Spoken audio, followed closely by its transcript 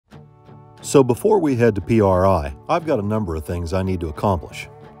So before we head to PRI, I've got a number of things I need to accomplish.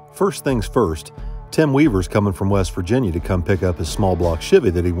 First things first, Tim Weaver's coming from West Virginia to come pick up his small block Chevy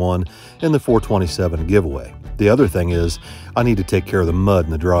that he won in the 427 giveaway. The other thing is, I need to take care of the mud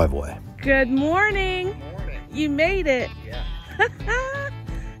in the driveway. Good morning. Good morning. You made it. Yeah.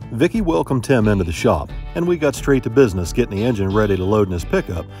 Vicky welcomed Tim into the shop, and we got straight to business getting the engine ready to load in his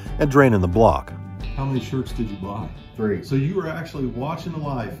pickup and draining the block. How many shirts did you buy? 3. So you were actually watching the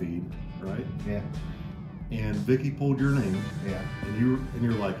live feed, right? Yeah. And Vicky pulled your name. Yeah. And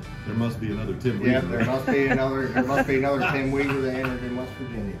you're like, there must be another Tim Weaver. Yeah, there must be another Tim Weaver that entered in West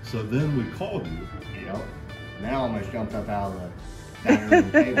Virginia. So then we called you. Yep. Now I almost jumped up out of the dining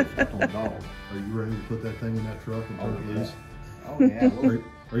room table, stepped on the dog. Are you ready to put that thing in that truck and turn it loose? Oh yeah.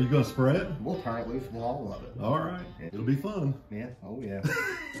 Are you going to spray it? We'll turn it loose with all of it. All right. It'll be fun. Yeah. Oh yeah.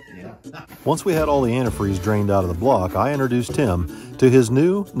 Yeah. Once we had all the antifreeze drained out of the block, I introduced Tim to his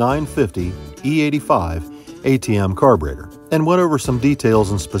new 950 E85 ATM carburetor and went over some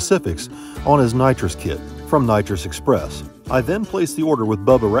details and specifics on his nitrous kit from Nitrous Express. I then placed the order with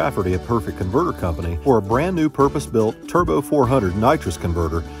Bubba Rafferty at Perfect Converter Company for a brand new purpose-built Turbo 400 nitrous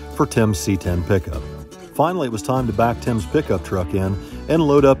converter for Tim's C10 pickup. Finally, it was time to back Tim's pickup truck in and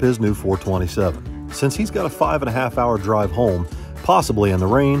load up his new 427. Since he's got a 5.5-hour drive home, possibly in the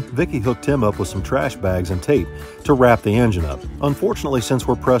rain, Vicky hooked Tim up with some trash bags and tape to wrap the engine up. Unfortunately, since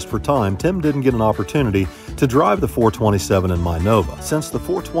we're pressed for time, Tim didn't get an opportunity to drive the 427 in my Nova. Since the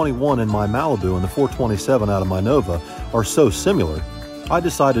 421 in my Malibu and the 427 out of my Nova are so similar, I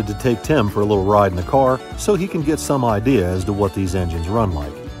decided to take Tim for a little ride in the car so he can get some idea as to what these engines run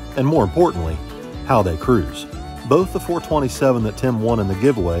like, and more importantly, how they cruise. Both the 427 that Tim won in the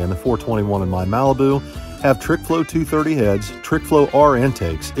giveaway and the 421 in my Malibu have TrickFlow 230 heads, TrickFlow R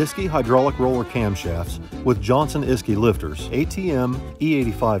intakes, Isky hydraulic roller camshafts with Johnson Isky lifters, ATM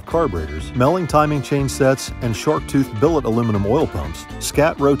E85 carburetors, Melling timing chain sets, and shark tooth billet aluminum oil pumps,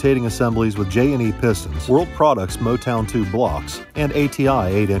 Scat rotating assemblies with J&E pistons, World Products Motown 2 blocks, and ATI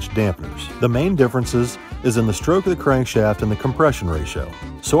 8-inch dampeners. The main differences is in the stroke of the crankshaft and the compression ratio.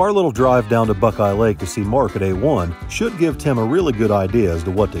 So our little drive down to Buckeye Lake to see Mark at A1 should give Tim a really good idea as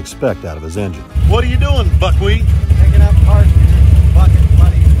to what to expect out of his engine. What are you doing, Buckwheat? Picking up parts in bucket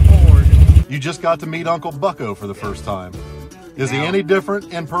money Ford. You just got to meet Uncle Bucko for the first time. Is he any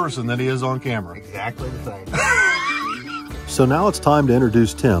different in person than he is on camera? Exactly the same. So now it's time to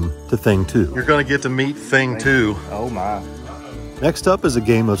introduce Tim to Thing 2. You're going to get to meet Thing 2. Oh my. Next up is a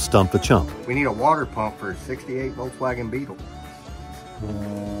game of Stump the Chump. We need a water pump for a 68 Volkswagen Beetle.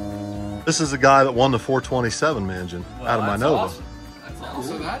 This is the guy that won the 427 engine out of my Nova. Awesome. That's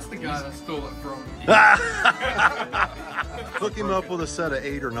awesome. That's the guy that stole it from me. Hook him up with a set of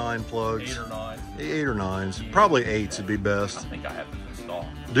 8 or 9 plugs. 8 or 9. 8 or 9s. Yeah. Probably 8s would be I best. think I have it installed.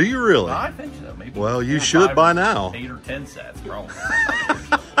 Do you really? I think so. Maybe. Well, you should by now. 8 or 10 sets, probably.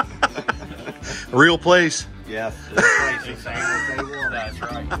 Real place. Yes. That's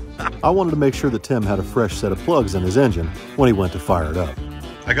right. I wanted to make sure that Tim had a fresh set of plugs in his engine when he went to fire it up.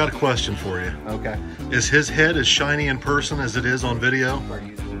 I got a question for you. Okay. Is his head as shiny in person as it is on video? A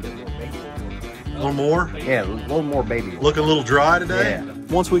little more? Yeah, a little more baby. Looking a little dry today? Yeah.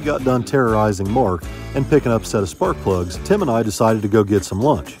 Once we got done terrorizing Mark and picking up a set of spark plugs, Tim and I decided to go get some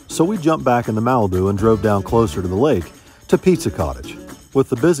lunch. So we jumped back in the Malibu and drove down closer to the lake to Pizza Cottage. With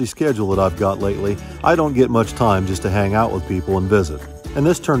the busy schedule that I've got lately, I don't get much time just to hang out with people and visit. And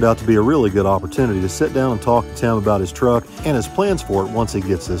this turned out to be a really good opportunity to sit down and talk to Tim about his truck and his plans for it once he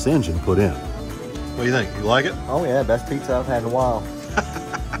gets this engine put in. What do you think? You like it? Oh yeah, best pizza I've had in a while.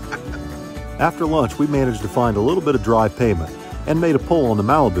 After lunch, we managed to find a little bit of dry pavement and made a pull on the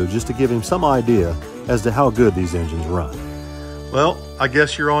Malibu just to give him some idea as to how good these engines run. Well, I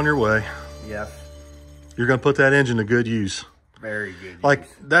guess you're on your way. Yes. You're going to put that engine to good use. Very good. Like,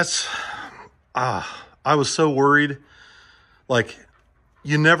 that's, I was so worried. Like,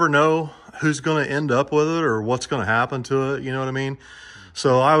 you never know who's going to end up with it or what's going to happen to it. You know what I mean?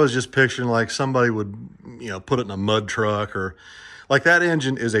 So I was just picturing like somebody would, put it in a mud truck or like that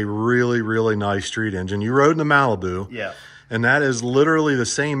engine is a really, really nice street engine. You rode in the Malibu. Yeah. And that is literally the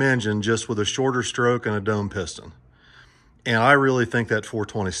same engine just with a shorter stroke and a dome piston. And I really think that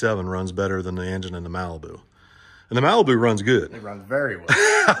 427 runs better than the engine in the Malibu. And the Malibu runs good. It runs very well.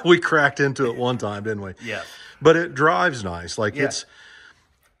 We cracked into it one time, didn't we? Yeah. But it drives nice. Like Yeah.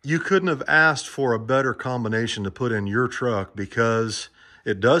 you couldn't have asked for a better combination to put in your truck because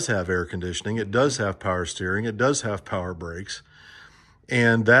it does have air conditioning. It does have power steering. It does have power brakes.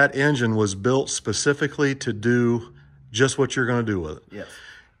 And that engine was built specifically to do just what you're going to do with it. Yes.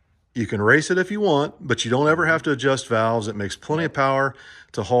 You can race it if you want, but you don't ever have to adjust valves. It makes plenty of power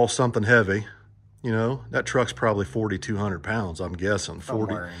to haul something heavy. You know, that truck's probably 4,200 pounds, I'm guessing.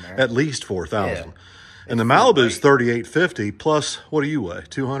 40, at least 4,000. Yeah. And the Malibu's 3,850 plus, what do you weigh,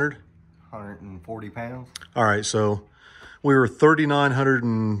 200? 140 pounds. All right, so we were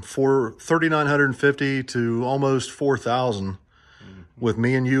 3,950 to almost 4,000 with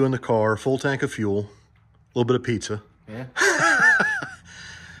me and you in the car, full tank of fuel, a little bit of pizza. Yeah.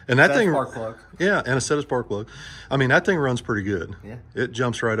 And that thing, spark plug. Yeah, and a set of spark plug. I mean, that thing runs pretty good. Yeah. It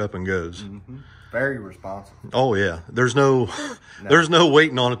jumps right up and goes. Mm-hmm. Very responsive. Oh yeah, there's no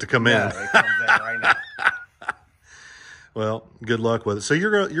waiting on it to come in. It comes in right now. Well, good luck with it. So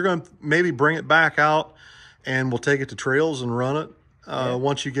you're gonna maybe bring it back out, and we'll take it to trails and run it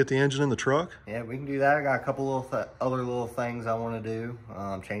once you get the engine in the truck. Yeah, we can do that. I got a couple other little things I want to do.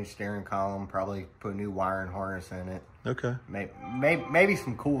 Change steering column, probably put a new wiring harness in it. Okay. Maybe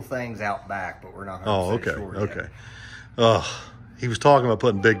some cool things out back, but we're not. Oh, okay, sure okay. He was talking about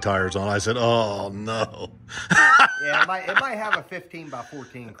putting big tires on. I said, "Oh no." Yeah, it might have a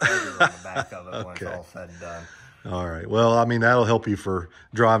 15x14 cruiser on the back of it when it's all said and done. All right. Well, I mean, that'll help you for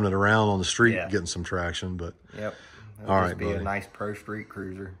driving it around on the street, getting some traction. But yep. All right, be a nice pro street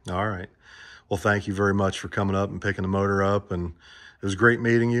cruiser. All right. Well, thank you very much for coming up and picking the motor up, and it was great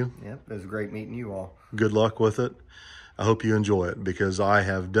meeting you. Yep, it was great meeting you all. Good luck with it. I hope you enjoy it, because I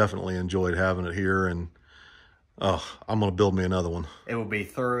have definitely enjoyed having it here, and I'm going to build me another one. It will be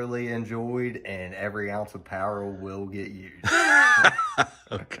thoroughly enjoyed, and every ounce of power will get used.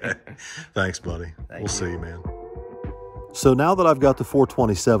 Okay. Thanks, buddy. We'll see you, man. So now that I've got the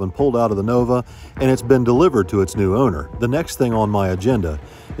 427 pulled out of the Nova and it's been delivered to its new owner, the next thing on my agenda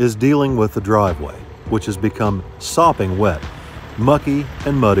is dealing with the driveway, which has become sopping wet, mucky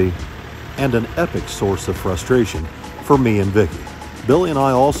and muddy, and an epic source of frustration for me and Vicky. Billy and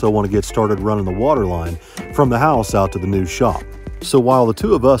I also want to get started running the water line from the house out to the new shop. So while the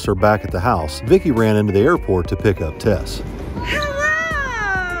two of us are back at the house, Vicky ran into the airport to pick up Tess. Hello!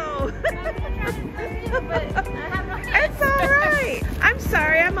 It's all right. I'm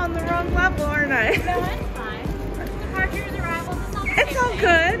sorry, I'm on the wrong level, aren't I? No, it's fine. Departures, arrivals, it's all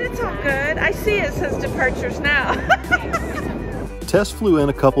good. It's all good. I see it says departures now. Tess flew in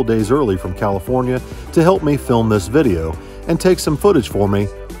a couple days early from California to help me film this video and take some footage for me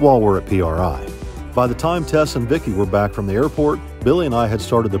while we're at PRI. By the time Tess and Vicky were back from the airport, Billy and I had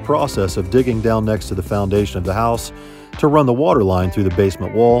started the process of digging down next to the foundation of the house to run the water line through the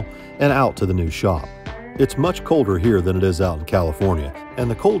basement wall and out to the new shop. It's much colder here than it is out in California, and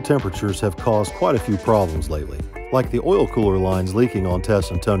the cold temperatures have caused quite a few problems lately, like the oil cooler lines leaking on Tess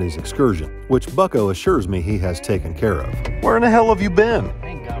and Tony's Excursion, which Bucko assures me he has taken care of. Where in the hell have you been? I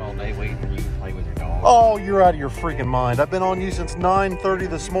ain't got all day waiting for you to play with your dog. Oh, you're out of your freaking mind. I've been on you since 9:30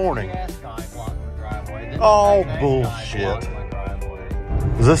 this morning. Oh, bullshit.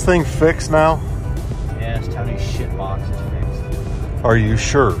 Is this thing fixed now? Yes, Tony's shit box is fixed. Are you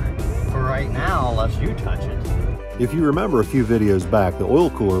sure? For right now, unless you touch it. If you remember a few videos back, the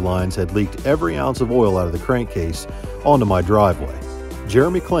oil cooler lines had leaked every ounce of oil out of the crankcase onto my driveway.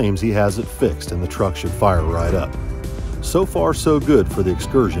 Jeremy claims he has it fixed and the truck should fire right up. So far, so good for the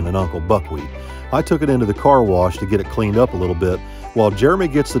Excursion and Uncle Buckwheat. I took it into the car wash to get it cleaned up a little bit, while Jeremy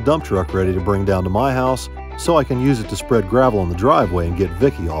gets the dump truck ready to bring down to my house so I can use it to spread gravel on the driveway and get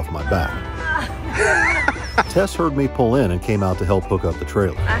Vicky off my back. Tess heard me pull in and came out to help hook up the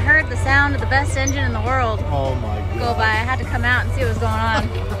trailer. I heard the sound of the best engine in the world Oh my God. go by. I had to come out and see what was going on.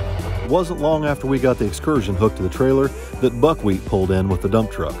 It wasn't long after we got the Excursion hooked to the trailer that Buckwheat pulled in with the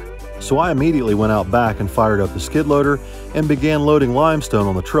dump truck. So I immediately went out back and fired up the skid loader and began loading limestone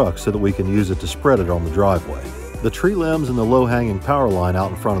on the truck so that we can use it to spread it on the driveway. The tree limbs and the low-hanging power line out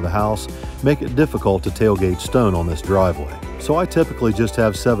in front of the house make it difficult to tailgate stone on this driveway. So I typically just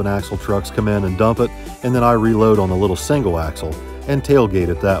have 7-axle trucks come in and dump it, and then I reload on the little single axle and tailgate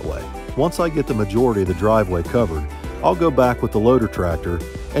it that way. Once I get the majority of the driveway covered, I'll go back with the loader tractor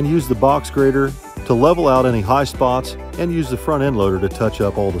and use the box grader to level out any high spots and use the front end loader to touch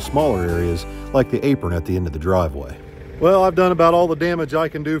up all the smaller areas like the apron at the end of the driveway. Well, I've done about all the damage I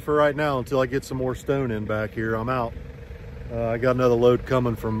can do for right now until I get some more stone in back here. I'm out. I got another load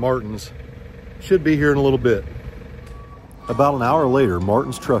coming from Martin's. Should be here in a little bit. About an hour later,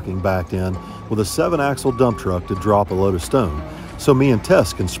 Martin's Trucking backed in with a 7-axle dump truck to drop a load of stone, so me and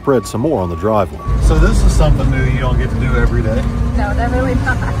Tess can spread some more on the driveway. So this is something new you don't get to do every day. No, definitely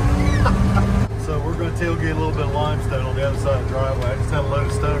not. So we're going to tailgate a little bit of limestone on the other side of the driveway. I just had a load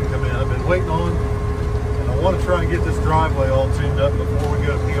of stone come in. I've been waiting on, and I want to try and get this driveway all tuned up before we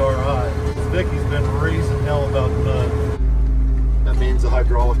go to PRI. Vicky's been raising hell about mud. That means the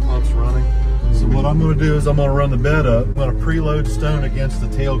hydraulic pump's running. So what I'm going to do is I'm going to run the bed up. I'm going to preload stone against the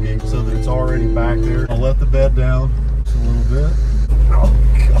tailgate so that it's already back there. I'll let the bed down just a little bit. Oh,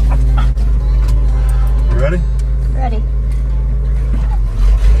 God. You ready? Ready.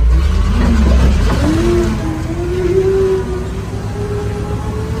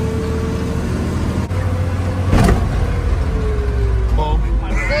 Oh, My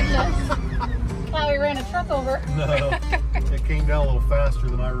goodness. Thought we ran a truck over. no. It came down a little faster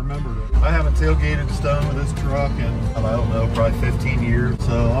than I remembered it. I haven't tailgated stone with this truck in, I don't know, probably 15 years.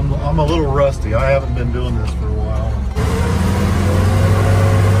 So I'm a little rusty. I haven't been doing this for a while.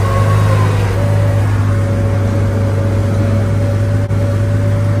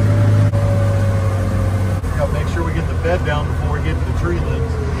 Gotta make sure we get the bed down before we get to the tree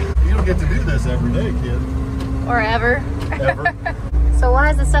limbs. You don't get to do this every day, kid. Or ever. Ever. So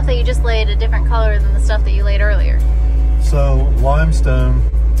why is the stuff that you just laid a different color than the stuff that you laid earlier? So limestone,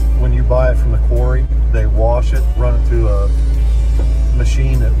 when you buy it from the quarry, they wash it, run it through a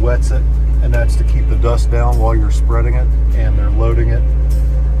machine that wets it, and that's to keep the dust down while you're spreading it and they're loading it.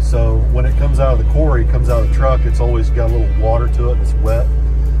 So when it comes out of the quarry, it comes out of the truck, it's always got a little water to it and it's wet.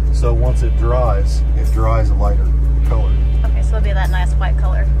 So once it dries a lighter color. Okay, so it'll be that nice white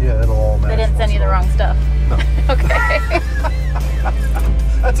color. Yeah, it'll all match. They didn't send you the wrong stuff. No. Okay.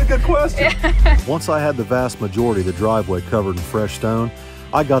 That's a good question. Once I had the vast majority of the driveway covered in fresh stone,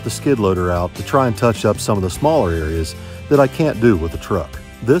 I got the skid loader out to try and touch up some of the smaller areas that I can't do with the truck.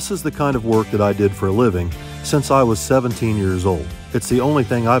 This is the kind of work that I did for a living since I was 17 years old. It's the only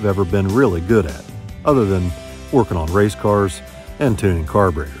thing I've ever been really good at, other than working on race cars and tuning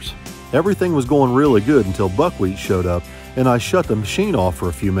carburetors. Everything was going really good until Buckwheat showed up and I shut the machine off for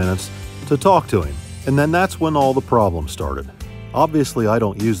a few minutes to talk to him. And then that's when all the problems started. Obviously, I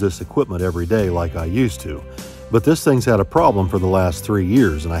don't use this equipment every day like I used to, but this thing's had a problem for the last 3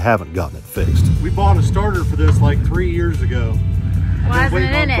 years and I haven't gotten it fixed. We bought a starter for this like 3 years ago. Why isn't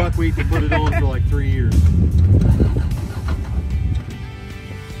it in it? Buckwheat to put it on for like 3 years.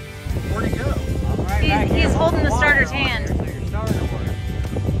 Where'd he go? He's holding the starter's hand.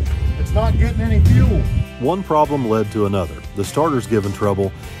 It's not getting any fuel. One problem led to another. The starter's giving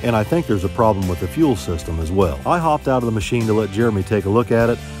trouble, and I think there's a problem with the fuel system as well. I hopped out of the machine to let Jeremy take a look at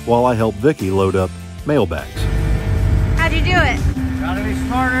it while I helped Vicky load up mailbags. How'd you do it? Gotta be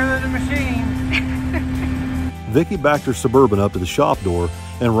smarter than the machine. Vicky backed her Suburban up to the shop door,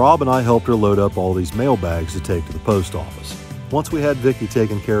 and Rob and I helped her load up all these mailbags to take to the post office. Once we had Vicky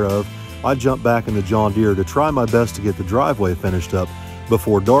taken care of, I jumped back in the John Deere to try my best to get the driveway finished up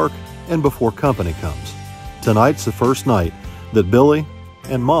before dark and before company comes. Tonight's the first night that Billy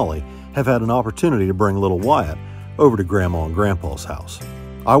and Molly have had an opportunity to bring little Wyatt over to Grandma and Grandpa's house.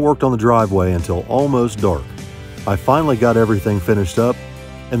 I worked on the driveway until almost dark. I finally got everything finished up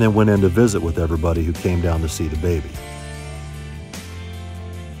and then went in to visit with everybody who came down to see the baby.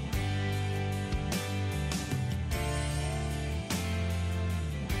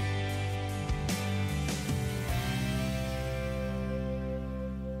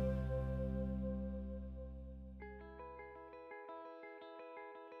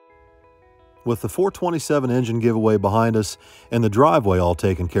 With the 427 engine giveaway behind us and the driveway all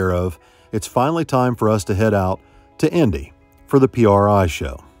taken care of, it's finally time for us to head out to Indy for the PRI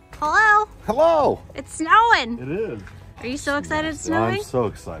show. Hello? Hello. It's snowing. It is. Are you so excited it's snowing? I'm so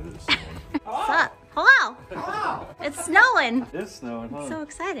excited it's snowing. What's up? Hello? Hello. It's snowing. It's snowing, huh? So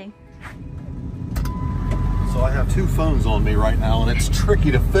exciting. So I have two phones on me right now, and it's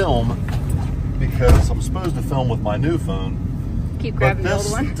tricky to film because I'm supposed to film with my new phone. Keep But grabbing the this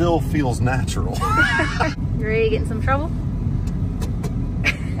old one. still feels natural. You ready to get in some trouble?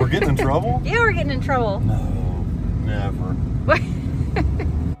 We're getting in trouble? Yeah, we're getting in trouble. No, never.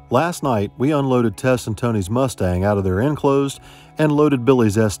 Last night, we unloaded Tess and Tony's Mustang out of their enclosed and loaded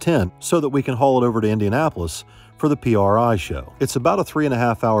Billy's S-10 so that we can haul it over to Indianapolis for the PRI show. It's about a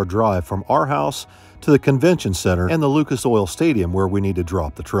 3.5-hour drive from our house to the convention center and the Lucas Oil Stadium where we need to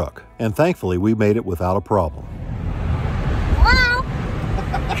drop the truck. And thankfully, we made it without a problem. Hello?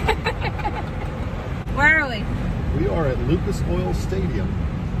 Where are we? We are at Lucas Oil Stadium,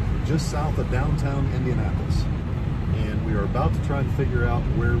 just south of downtown Indianapolis. And we are about to try and figure out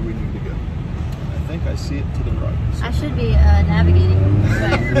where we need to go. I think I see it to the right. So I should be navigating,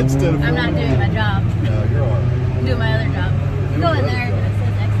 but instead of I'm not doing my job. No, you're all right. I'm doing my other job. Go in there, but it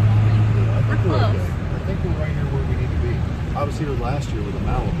says exit only. I think We're close. I think we're right here where we need to be. I was here last year with a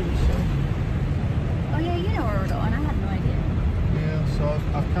Malibu, so Oh yeah, you know where we're going. I had no idea. yeah. So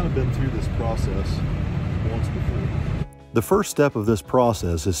I've kind of been through this process once before. The first step of this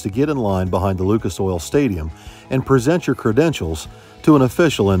process is to get in line behind the Lucas Oil Stadium and present your credentials to an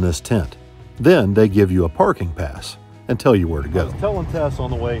official in this tent. Then they give you a parking pass and tell you where to go. I was telling Tess on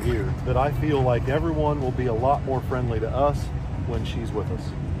the way here that I feel like everyone will be a lot more friendly to us when she's with us.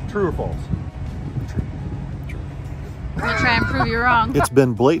 True or false? I'm gonna try and prove you wrong. It's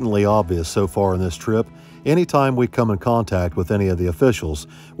been blatantly obvious so far in this trip. Anytime we come in contact with any of the officials,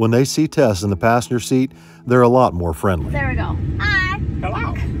 when they see Tess in the passenger seat, they're a lot more friendly. There we go. Hi.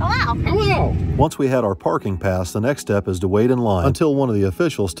 Hello. Hello. Hello. Once we had our parking pass, the next step is to wait in line until one of the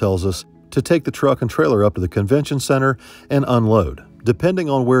officials tells us to take the truck and trailer up to the convention center and unload. Depending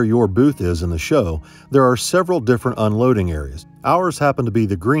on where your booth is in the show, there are several different unloading areas. Ours happened to be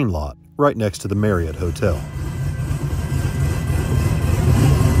the green lot, right next to the Marriott Hotel.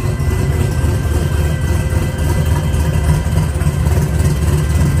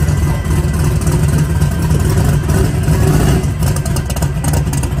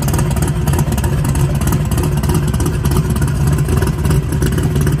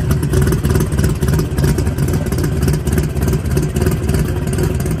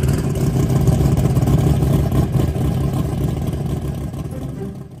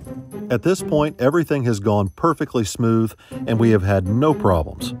 At this point, everything has gone perfectly smooth and we have had no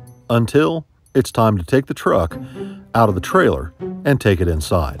problems until it's time to take the truck out of the trailer and take it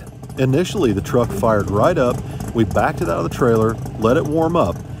inside. Initially, the truck fired right up, we backed it out of the trailer, let it warm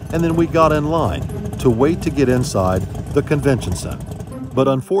up, and then we got in line to wait to get inside the convention center. But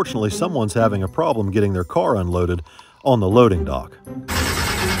unfortunately, someone's having a problem getting their car unloaded on the loading dock.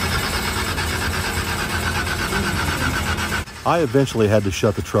 I eventually had to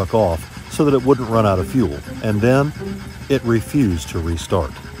shut the truck off so that it wouldn't run out of fuel, and then it refused to restart.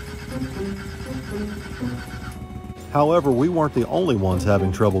 However, we weren't the only ones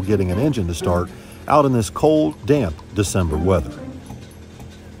having trouble getting an engine to start out in this cold, damp December weather.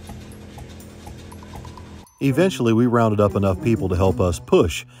 Eventually, we rounded up enough people to help us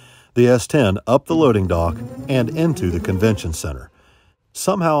push the S-10 up the loading dock and into the convention center.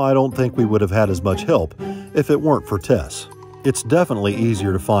 Somehow, I don't think we would have had as much help if it weren't for Tess. It's definitely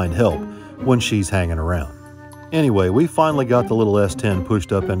easier to find help when she's hanging around. Anyway, we finally got the little S-10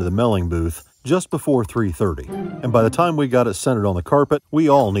 pushed up into the melling booth just before 3:30, and by the time we got it centered on the carpet, we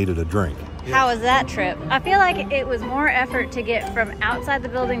all needed a drink. How was that trip? I feel like it was more effort to get from outside the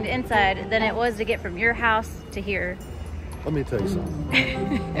building to inside than it was to get from your house to here. Let me tell you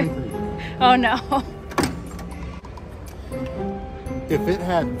something. Oh no. If it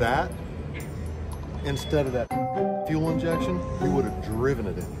had that instead of that fuel injection, we would have driven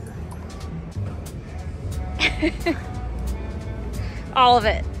it in here. All of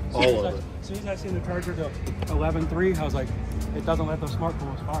it. All of it. As soon as I seen the Charger go 11.3, I was like, it doesn't let those smart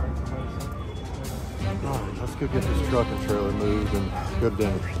pools fire. All right, let's go get this truck and trailer moved and go to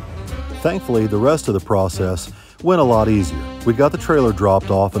dinner. Thankfully, the rest of the process went a lot easier. We got the trailer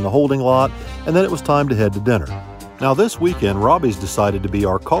dropped off in the holding lot, and then it was time to head to dinner. Now this weekend, Robbie's decided to be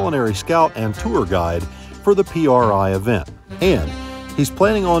our culinary scout and tour guide for the PRI event. And he's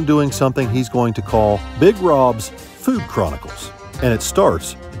planning on doing something he's going to call Big Rob's Food Chronicles. And it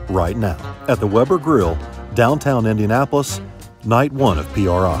starts right now at the Weber Grill, downtown Indianapolis, night one of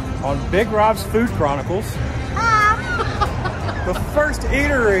PRI. On Big Rob's Food Chronicles, the first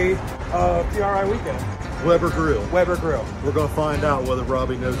eatery of PRI weekend. Weber Grill. Weber Grill. We're going to find out whether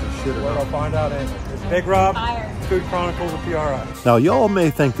Robbie knows his shit or We're not. gonna find out in it's Big Rob Food Chronicles of PRI. Now, y'all may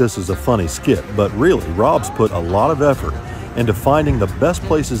think this is a funny skit, but really, Rob's put a lot of effort into finding the best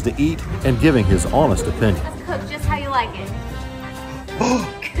places to eat and giving his honest opinion. It's cooked just how you like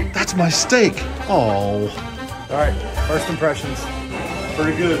it. That's my steak. Oh. All right, first impressions.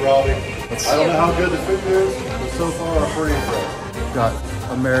 Pretty good, Robbie. I don't know how good the food is, but so far I'm pretty impressed.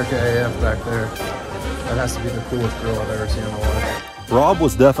 Got America AF back there. That has to be the coolest grill I've ever seen in my life. Rob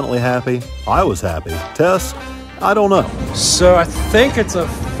was definitely happy. I was happy. Tess, I don't know. So I think it's a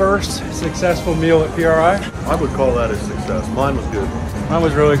first successful meal at PRI. I would call that a success. Mine was good. Mine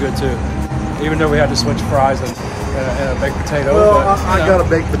was really good too, even though we had to switch fries and a baked potato. Well, but, I got a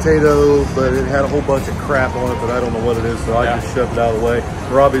baked potato, but it had a whole bunch of crap on it that I don't know what it is, so I just shoved it out of the way.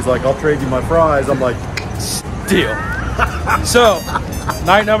 Robbie's like, I'll trade you my fries. I'm like, deal. So,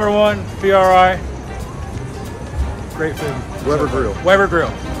 night number one, PRI. Great food. Weber Grill. Weber Grill,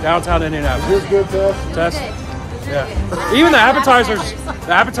 downtown Indianapolis. Is this good, Tess? Yeah. Even the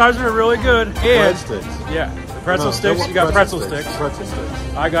appetizers are really good. And Breadsticks. yeah, the pretzel sticks. You got pretzel sticks. Pretzel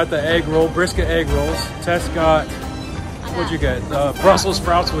sticks. I got the egg roll, brisket egg rolls. Tess got, what'd you get? Brussels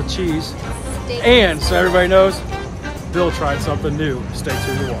sprouts with cheese. And so everybody knows, Bill tried something new. Stay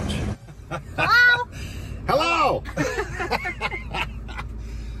tuned to watch. Hello. Hello!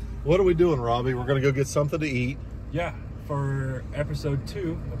 What are we doing, Robbie? We're gonna go get something to eat. Yeah, for episode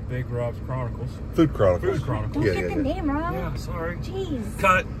 2 of Big Rob's Chronicles. Food Chronicles. Food Chronicles. Don't get the name wrong. Yeah, sorry. Jeez.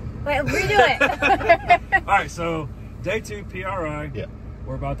 Cut. Wait, redo it. All right, so day 2 PRI. Yeah.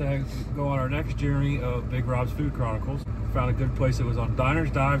 We're about to go on our next journey of Big Rob's Food Chronicles. Found a good place that was on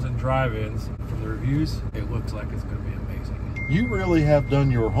diners, dives, and drive-ins. From the reviews, it looks like it's going to be amazing. You really have done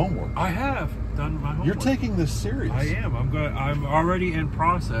your homework. I have done my homework. You're taking this serious. I am. I'm already in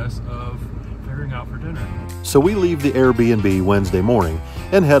process of figuring out for dinner. So we leave the Airbnb Wednesday morning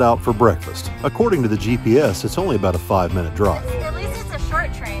and head out for breakfast. According to the GPS, it's only about a 5-minute drive. At least it's a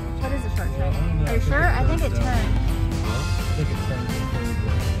short train. What is a short train? Are you sure? I think it turned. I think it turned.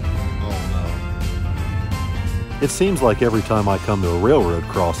 It seems like every time I come to a railroad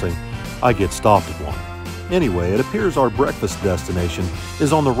crossing, I get stopped at one. Anyway, it appears our breakfast destination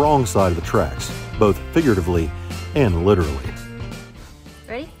is on the wrong side of the tracks, both figuratively and literally.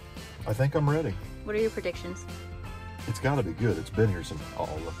 Ready? I think I'm ready. What are your predictions? It's got to be good. It's been here since. Oh,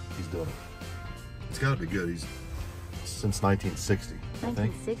 look, he's doing it. It's got to be good. He's since 1960.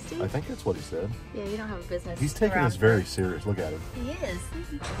 1960? I think that's what he said. Yeah, you don't have a business. He's taking this very serious. Look at him. He is.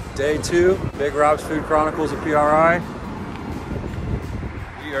 Day 2, Big Rob's Food Chronicles of PRI.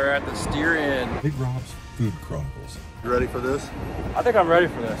 We are at the steer in. Big Rob's Food Chronicles. You ready for this? I think I'm ready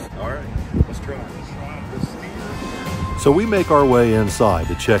for this. All right, let's try this. So we make our way inside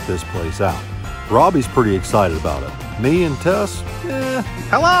to check this place out. Robbie's pretty excited about it. Me and Tess,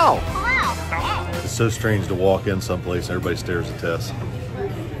 hello! It's so strange to walk in someplace and everybody stares at Tess.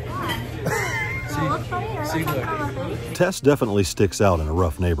 Tess definitely sticks out in a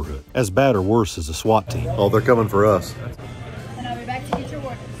rough neighborhood. As bad or worse as a SWAT team. Oh, they're coming for us. And I'll be back to get your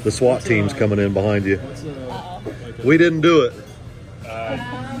orders. The SWAT team's coming in behind you. We didn't do it. I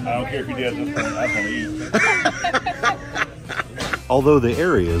don't care if you did. I want to eat. Although the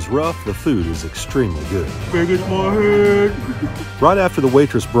area is rough, the food is extremely good. Biggest my head. Right after the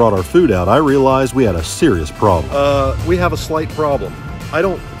waitress brought our food out, I realized we had a serious problem. We have a slight problem. I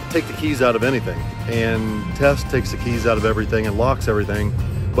don't take the keys out of anything, and Tess takes the keys out of everything and locks everything.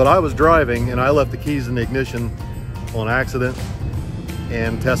 But I was driving and I left the keys in the ignition on accident,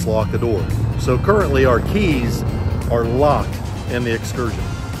 and Tess locked the door. So currently our keys are locked in the Excursion.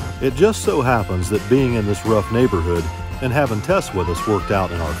 It just so happens that being in this rough neighborhood and having Tess with us worked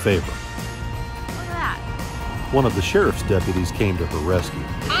out in our favor. Look at that. One of the sheriff's deputies came to her rescue.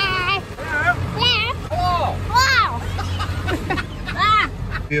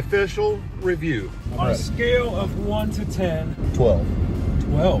 The official review. On a scale of 1 to 10. 12.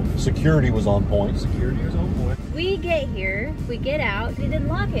 12. Security was on point. Security is on point. We get here, we get out, he didn't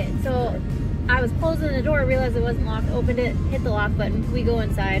lock it. So I was closing the door, realized it wasn't locked, opened it, hit the lock button, we go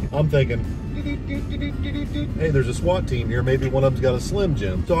inside. I'm thinking, hey, there's a SWAT team here. Maybe one of them's got a Slim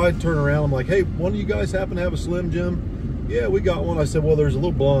Jim. So I turn around, I'm like, hey, one of you guys happen to have a Slim Jim? Yeah, we got one. I said, well, there's a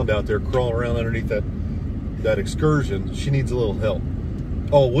little blonde out there crawling around underneath that Excursion. She needs a little help.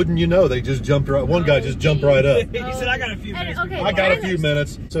 Oh, wouldn't you know, they just jumped right, one guy just jumped right up. He said, I got a few minutes. Okay, I got a few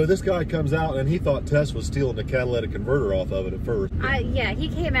minutes. So this guy comes out and he thought Tess was stealing the catalytic converter off of it at first. Yeah, he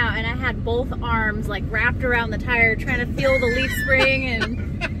came out and I had both arms like wrapped around the tire trying to feel the leaf spring,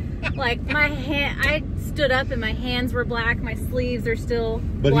 and like my hand, I stood up and my hands were black, my sleeves are still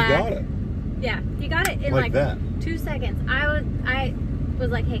But black. he got it. Yeah, he got it in like that. 2 seconds. I was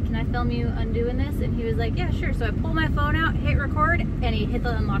like, hey, can I film you undoing this? And he was like, yeah, sure. So I pulled my phone out, hit record, and he hit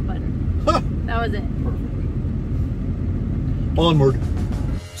the unlock button. Huh. That was it. Onward.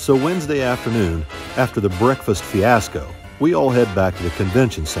 So Wednesday afternoon, after the breakfast fiasco, we all head back to the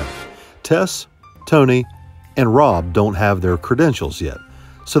convention center. Tess, Tony, and Rob don't have their credentials yet,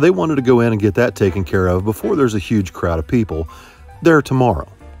 so they wanted to go in and get that taken care of before there's a huge crowd of people there tomorrow.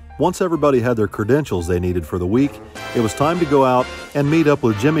 Once everybody had their credentials they needed for the week, it was time to go out and meet up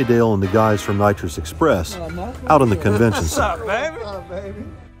with Jimmy Dale and the guys from Nitrous Express out in the convention center.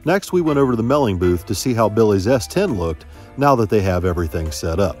 Next, we went over to the mailing booth to see how Billy's S-10 looked now that they have everything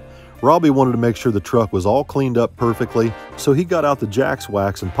set up. Robbie wanted to make sure the truck was all cleaned up perfectly, so he got out the jacks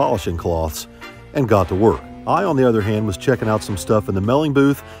wax and polishing cloths and got to work. I, on the other hand, was checking out some stuff in the mailing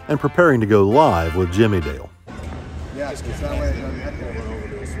booth and preparing to go live with Jimmy Dale. Yeah, it's that way.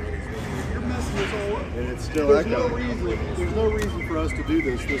 You're messing this all up. And it's still There's echoing. no reason for us to do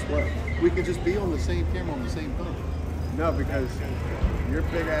this way. We can just be on the same camera on the same phone. No, because your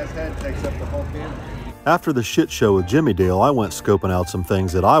big ass head takes up the whole camera. After the shit show with Jimmy Dale, I went scoping out some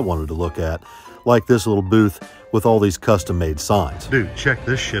things that I wanted to look at, like this little booth with all these custom-made signs. Dude, check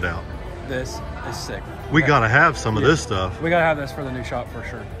this shit out. This is sick. We gotta have some of this stuff. We gotta have this for the new shop for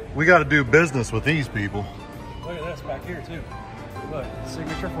sure. We gotta do business with these people. Look at this back here too. Look,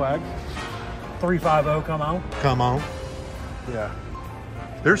 signature flag. 350, come on. Come on. Yeah.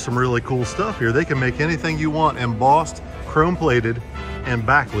 There's some really cool stuff here. They can make anything you want embossed, chrome plated, and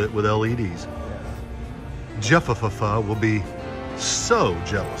backlit with LEDs. Jeffafafa will be so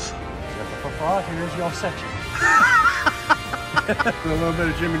jealous. Jeffafafa, here's your section. A little bit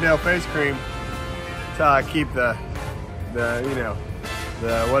of Jimmy Dale face cream. That's how I keep the you know,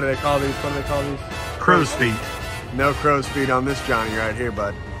 what do they call these? What do they call these? Crow's feet. No crow's feet on this Johnny right here,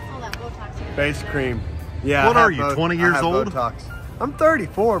 bud. All that Botox here. Face cream. Yeah. What are you, 20 years old? Botox. I'm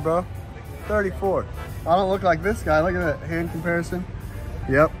 34, bro. 34. I don't look like this guy. Look at that hand comparison.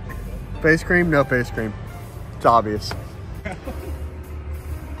 Yep. Face cream, no face cream. It's obvious.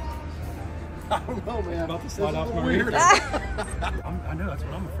 I don't know, man. About to slide off my weird. I know, that's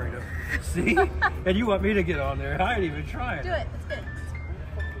what I'm afraid of. See? And you want me to get on there. I ain't even trying. Do it. It's good.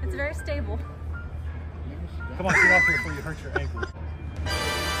 It's very stable. Come on, get off here before you hurt your ankle.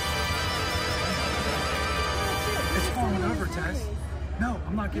 It's falling over, Tess. No,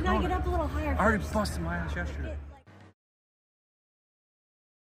 I'm not getting on it. You gotta get up a little higher. I already busted my ass yesterday.